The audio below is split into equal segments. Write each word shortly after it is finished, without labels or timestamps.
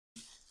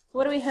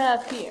What do we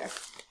have here?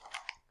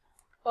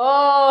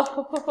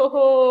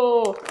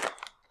 Oh,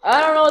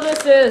 I don't know what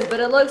this is, but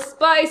it looks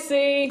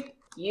spicy.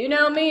 You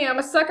know me, I'm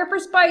a sucker for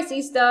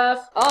spicy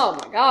stuff. Oh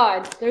my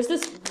god. There's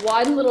this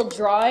one little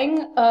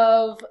drawing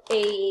of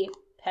a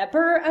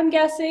pepper, I'm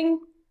guessing.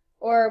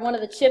 Or one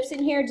of the chips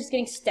in here just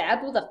getting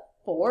stabbed with a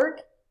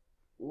fork.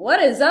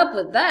 What is up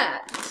with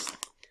that?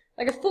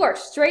 Like a fork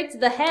straight to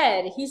the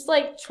head. He's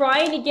like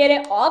trying to get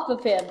it off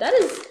of him. That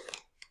is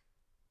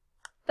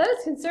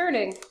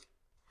concerning.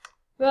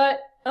 But,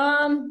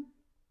 yeah.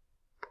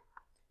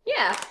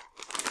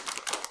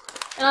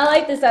 And I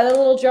like this other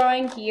little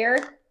drawing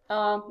here.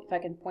 If I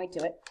can point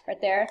to it,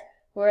 right there,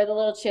 where the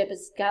little chip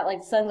has got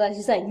like sunglasses.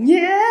 He's like,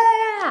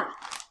 yeah!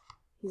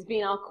 He's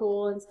being all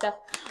cool and stuff.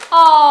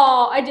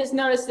 Oh, I just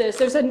noticed this.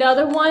 There's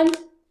another one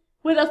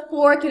with a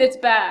fork in its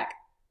back.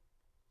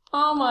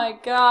 Oh my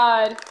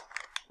god.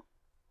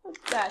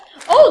 What's that?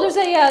 Oh, there's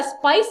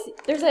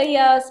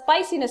a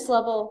spiciness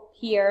level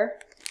here.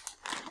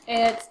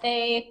 And it's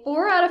a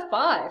 4 out of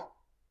 5.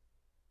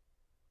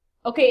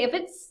 Okay, if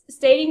it's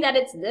stating that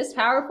it's this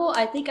powerful,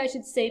 I think I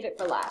should save it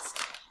for last.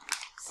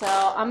 So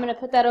I'm going to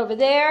put that over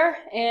there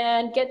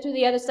and get through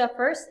the other stuff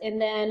first,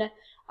 and then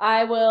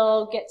I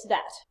will get to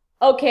that.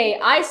 Okay,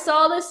 I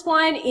saw this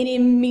one and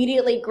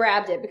immediately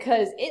grabbed it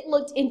because it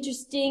looked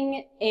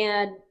interesting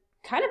and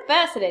kind of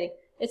fascinating.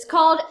 It's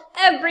called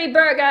Every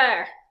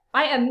Burger.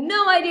 I have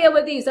no idea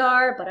what these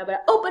are, but I'm going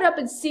to open up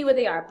and see what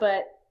they are.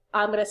 But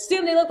I'm going to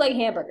assume they look like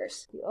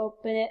hamburgers. You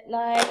open it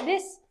like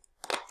this.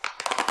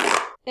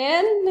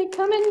 And they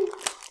come in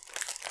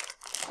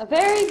a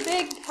very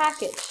big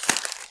package.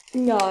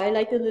 No, I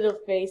like the little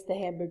face the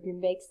hamburger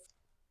makes.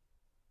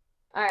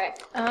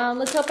 Alright,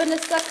 let's open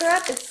this sucker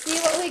up and see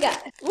what we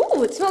got.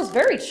 Ooh, it smells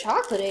very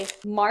chocolatey.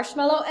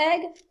 Marshmallow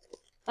egg.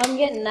 I'm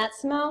getting that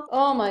smell.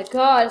 Oh my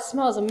god, it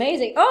smells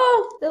amazing.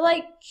 Oh, they're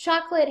like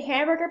chocolate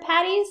hamburger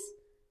patties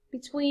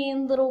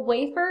between little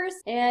wafers.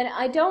 And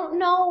I don't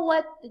know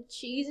what the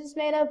cheese is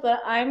made of,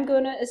 but I'm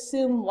gonna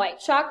assume white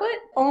chocolate.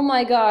 Oh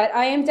my god,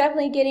 I am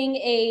definitely getting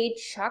a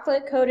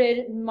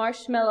chocolate-coated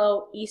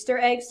marshmallow Easter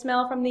egg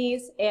smell from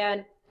these,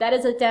 and that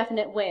is a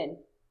definite win.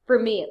 For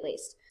me, at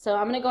least. So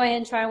I'm gonna go ahead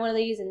and try one of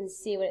these and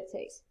see what it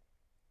tastes.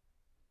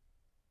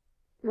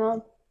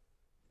 Well,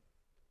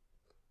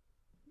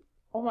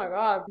 oh my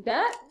god,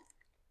 that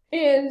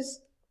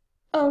is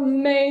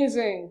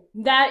amazing.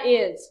 That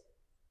is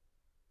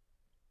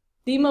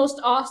the most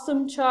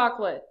awesome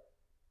chocolate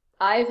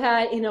I've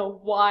had in a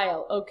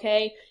while,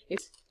 okay?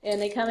 And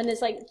they come in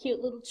this like cute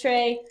little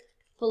tray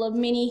full of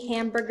mini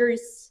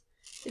hamburgers.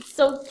 It's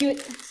so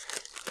cute.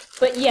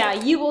 But yeah,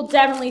 you will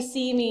definitely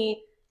see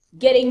me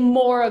getting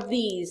more of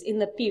these in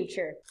the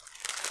future.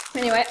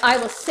 Anyway, I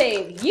will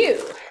save you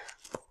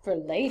for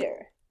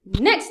later.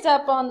 Next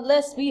up on the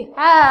list we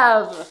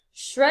have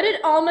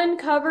shredded almond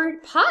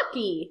covered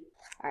Pocky.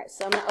 Alright,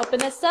 so I'm gonna open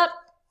this up.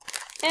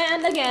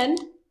 And again,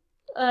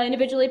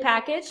 individually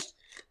packaged,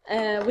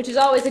 which is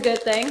always a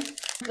good thing.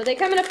 But they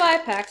come in a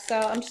 5-pack, so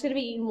I'm just gonna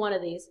be eating one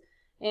of these.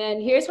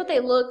 And here's what they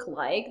look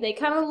like. They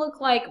kind of look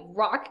like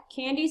rock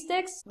candy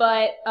sticks,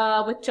 but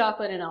with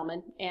chocolate and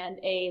almond and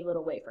a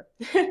little wafer.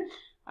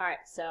 Alright,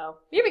 so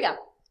here we go.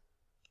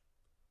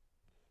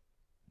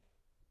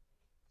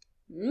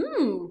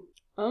 Mmm.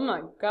 Oh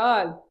my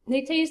god.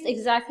 They taste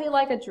exactly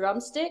like a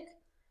drumstick,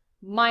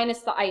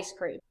 minus the ice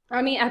cream.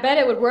 I mean, I bet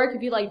it would work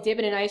if you like dip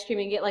it in ice cream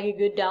and get like a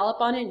good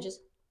dollop on it and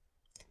just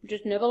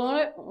nibble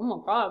on it. Oh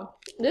my god.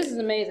 This is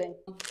amazing.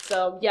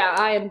 So yeah,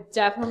 I am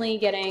definitely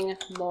getting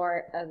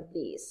more of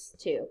these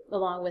too,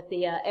 along with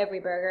the Every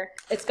Burger.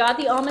 It's got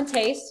the almond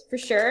taste for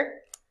sure.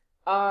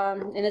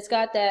 And it's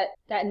got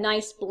that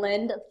nice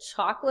blend of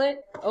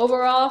chocolate.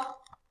 Overall,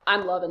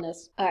 I'm loving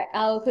this. Alright,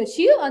 I'll put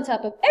you on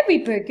top of Every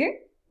Burger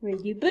where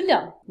you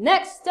belong.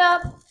 Next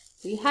up,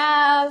 we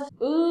have,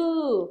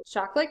 ooh,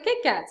 chocolate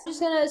Kit Kats. I'm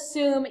just gonna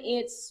assume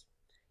it's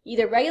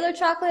either regular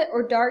chocolate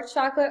or dark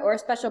chocolate or a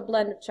special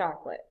blend of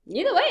chocolate.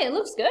 Either way, it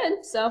looks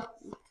good. So,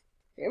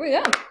 here we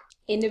go.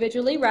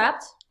 Individually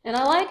wrapped. And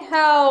I like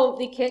how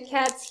the Kit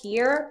Kats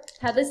here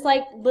have this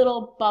like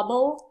little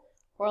bubble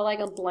or like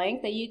a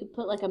blank that you can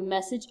put like a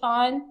message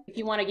on if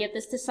you want to give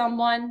this to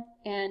someone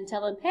and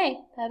tell them, hey,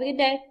 have a good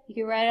day. You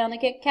can write it on the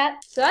Kit Kat.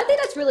 So I think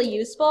that's really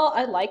useful.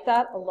 I like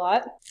that a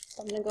lot.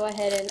 So I'm going to go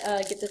ahead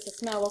and give this a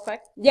smell real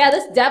quick. Yeah,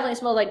 this definitely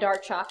smells like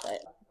dark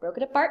chocolate. Broke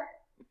it apart.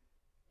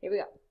 Here we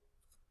go.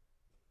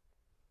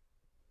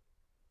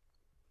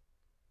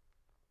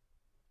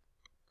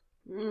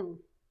 Mmm.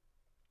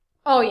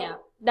 Oh yeah,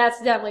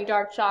 that's definitely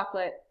dark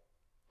chocolate.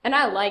 And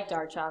I like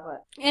dark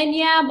chocolate. And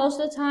yeah, most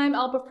of the time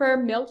I'll prefer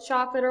milk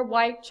chocolate or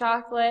white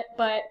chocolate,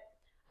 but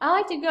I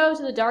like to go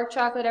to the dark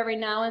chocolate every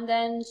now and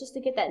then just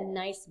to get that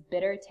nice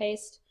bitter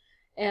taste.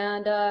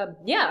 And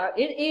yeah,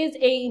 it is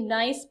a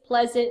nice,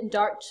 pleasant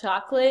dark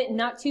chocolate.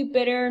 Not too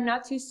bitter,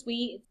 not too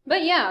sweet.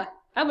 But yeah,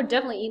 I would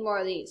definitely eat more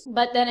of these.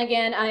 But then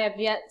again, I have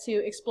yet to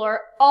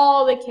explore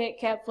all the Kit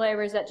Kat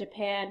flavors that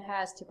Japan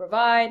has to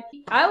provide.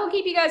 I will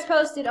keep you guys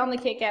posted on the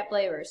Kit Kat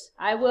flavors.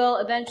 I will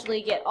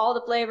eventually get all the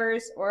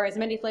flavors, or as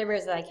many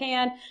flavors as I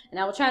can, and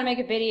I will try to make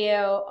a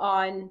video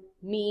on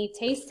me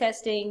taste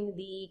testing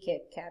the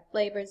Kit Kat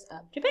flavors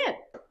of Japan.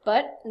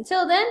 But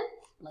until then,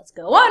 let's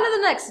go on to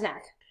the next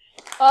snack.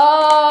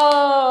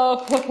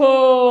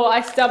 Oh, I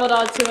stumbled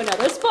onto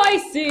another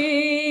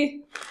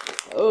spicy.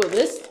 Oh,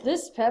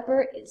 this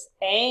pepper is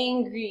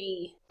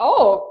angry.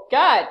 Oh,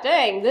 god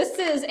dang. This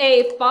is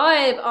a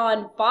 5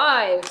 on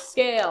 5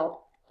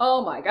 scale.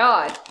 Oh my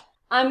god.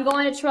 I'm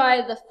going to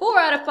try the 4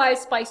 out of 5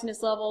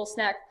 spiciness level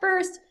snack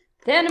first.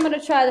 Then I'm going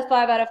to try the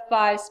 5 out of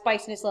 5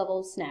 spiciness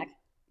level snack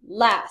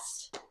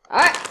last.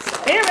 Alright,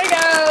 so here we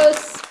go.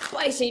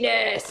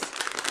 Spiciness.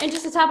 And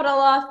just to top it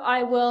all off,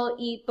 I will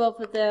eat both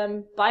of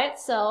them by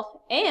itself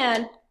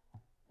and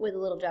with a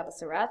little drop of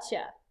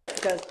sriracha.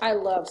 Because I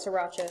love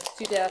sriracha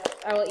to death.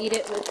 I will eat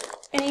it with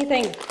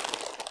anything.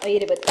 I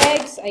eat it with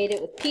eggs, I eat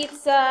it with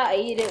pizza, I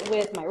eat it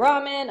with my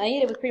ramen, I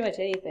eat it with pretty much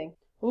anything.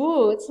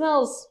 Ooh, it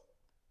smells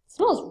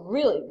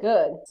really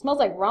good. It smells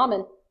like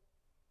ramen.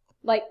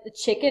 Like the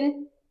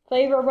chicken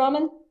flavor of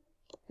ramen.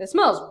 It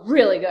smells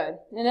really good.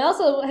 And it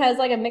also has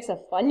like a mix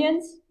of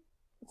Funyuns.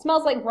 It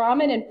smells like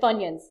ramen and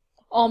Funyuns.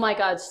 Oh my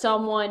god,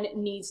 someone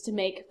needs to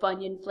make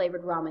Funyun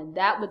flavored ramen.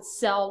 That would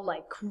sell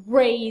like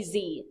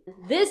crazy.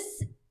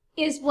 This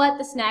is what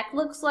the snack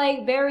looks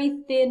like.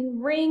 Very thin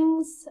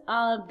rings,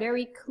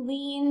 very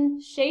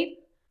clean shape.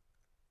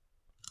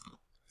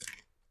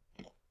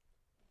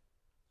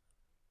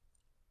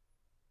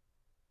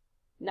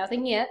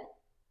 Nothing yet.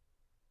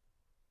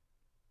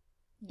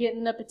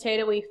 Getting the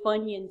potatoey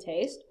Funyun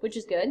taste, which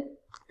is good.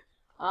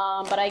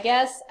 But I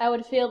guess I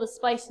would feel the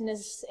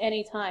spiciness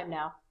anytime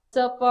now.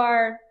 So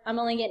far, I'm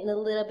only getting a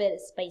little bit of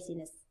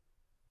spiciness.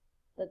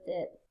 That's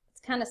it.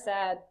 It's kind of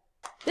sad.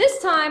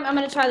 This time, I'm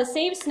going to try the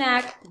same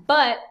snack,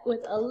 but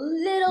with a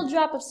little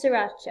drop of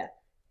sriracha.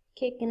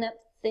 Kicking up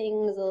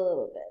things a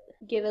little bit.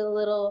 Give it a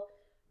little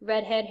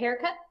redhead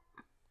haircut.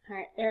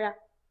 Alright, there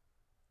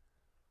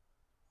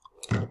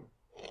we go.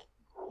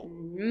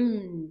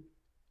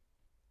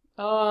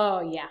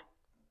 Oh, yeah.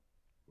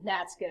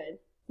 That's good.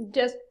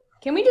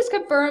 Can we just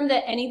confirm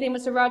that anything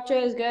with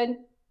sriracha is good?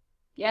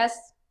 Yes?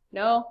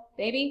 No?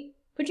 Maybe?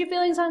 Put your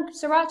feelings on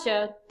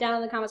sriracha down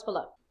in the comments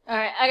below.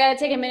 Alright, I gotta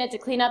take a minute to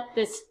clean up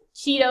this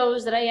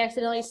Cheetos that I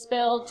accidentally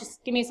spilled.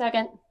 Just give me a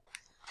second.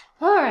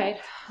 Alright,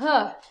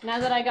 now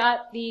that I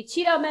got the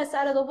Cheeto mess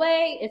out of the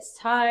way, it's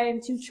time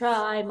to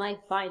try my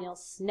final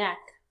snack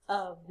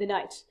of the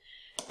night.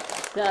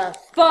 The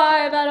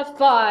 5 out of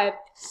 5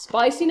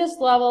 spiciness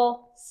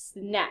level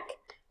snack.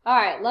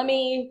 Alright, let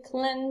me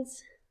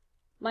cleanse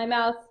my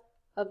mouth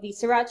of the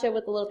sriracha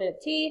with a little bit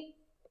of tea.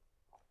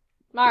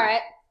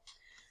 Alright,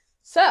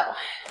 so,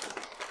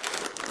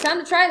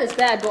 time to try this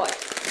bad boy.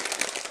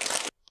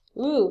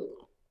 Ooh,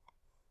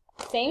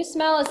 same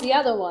smell as the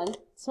other one. It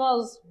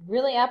smells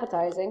really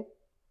appetizing.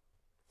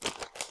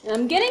 And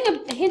I'm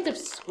getting a hint of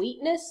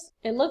sweetness.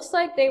 It looks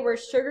like they were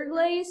sugar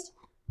glazed.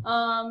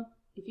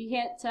 If you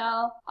can't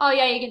tell. Oh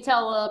yeah, you can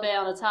tell a little bit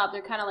on the top.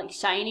 They're kind of like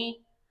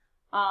shiny.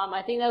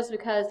 I think that was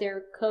because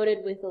they're coated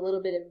with a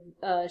little bit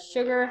of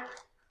sugar.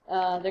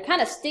 They're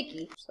kind of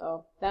sticky,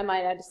 so that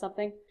might add to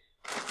something.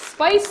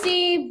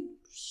 Spicy,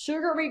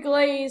 sugary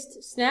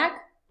glazed snack.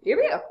 Here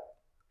we go.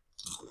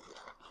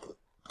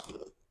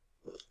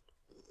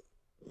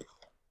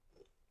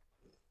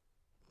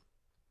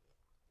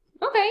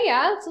 Okay,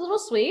 yeah, it's a little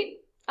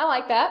sweet. I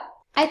like that.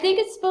 I think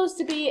it's supposed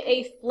to be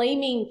a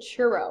flaming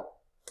churro.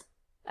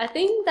 I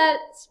think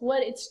that's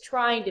what it's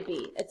trying to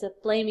be. It's a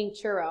flaming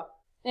churro.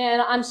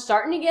 And I'm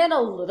starting to get a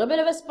little bit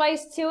of a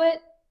spice to it,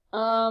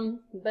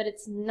 but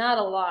it's not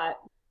a lot.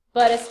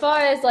 But as far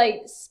as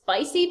like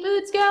spicy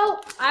foods go,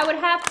 I would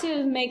have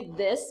to make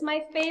this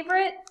my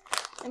favorite.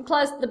 And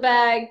plus the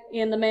bag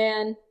and the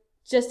man,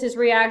 just his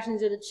reaction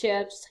to the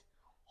chips.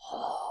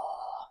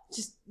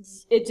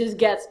 It just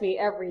gets me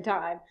every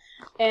time.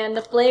 And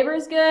the flavor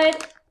is good.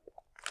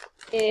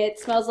 It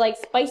smells like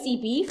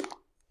spicy beef,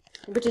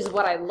 which is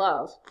what I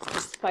love,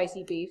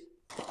 spicy beef.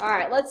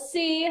 Alright, let's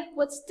see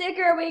what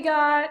sticker we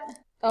got.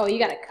 Oh, you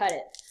gotta cut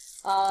it.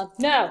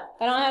 No,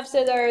 I don't have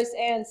scissors,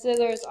 and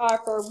scissors are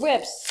for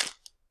whips.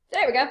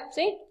 There we go,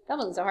 see? That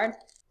wasn't so hard.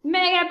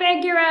 Mega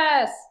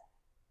Bankurus!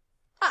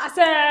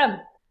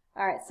 Awesome!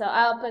 Alright, so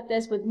I'll put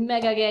this with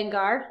Mega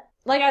Gengar.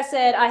 Like I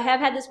said, I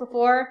have had this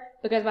before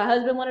because my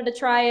husband wanted to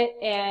try it,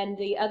 and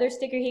the other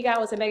sticker he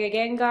got was a Mega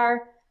Gengar.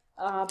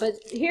 But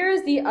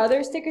here's the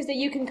other stickers that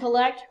you can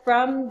collect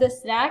from the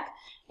snack,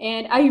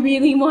 and I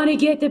really want to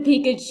get the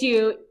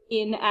Pikachu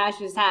in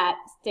Ash's hat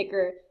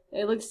sticker.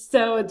 It looks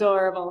so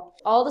adorable.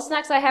 All the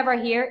snacks I have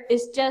right here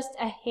is just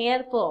a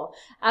handful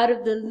out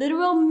of the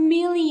literal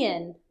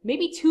million,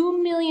 maybe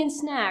 2 million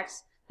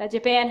snacks that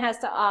Japan has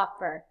to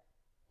offer.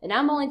 And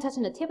I'm only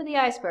touching the tip of the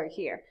iceberg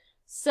here.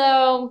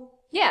 So,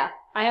 yeah,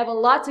 I have a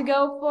lot to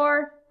go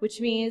for, which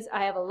means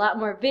I have a lot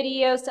more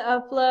videos to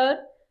upload.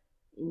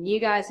 and you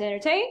guys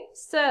entertain.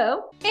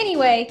 So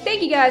anyway,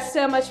 thank you guys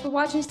so much for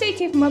watching. Stay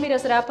tuned for more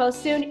videos that I'll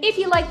post soon. If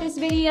you like this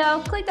video,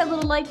 click that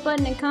little like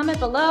button and comment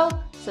below.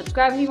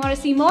 Subscribe if you want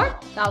to see more.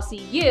 I'll see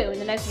you in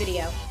the next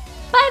video.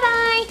 Bye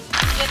bye!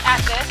 Get at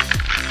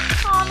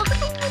this. Aw, look at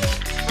the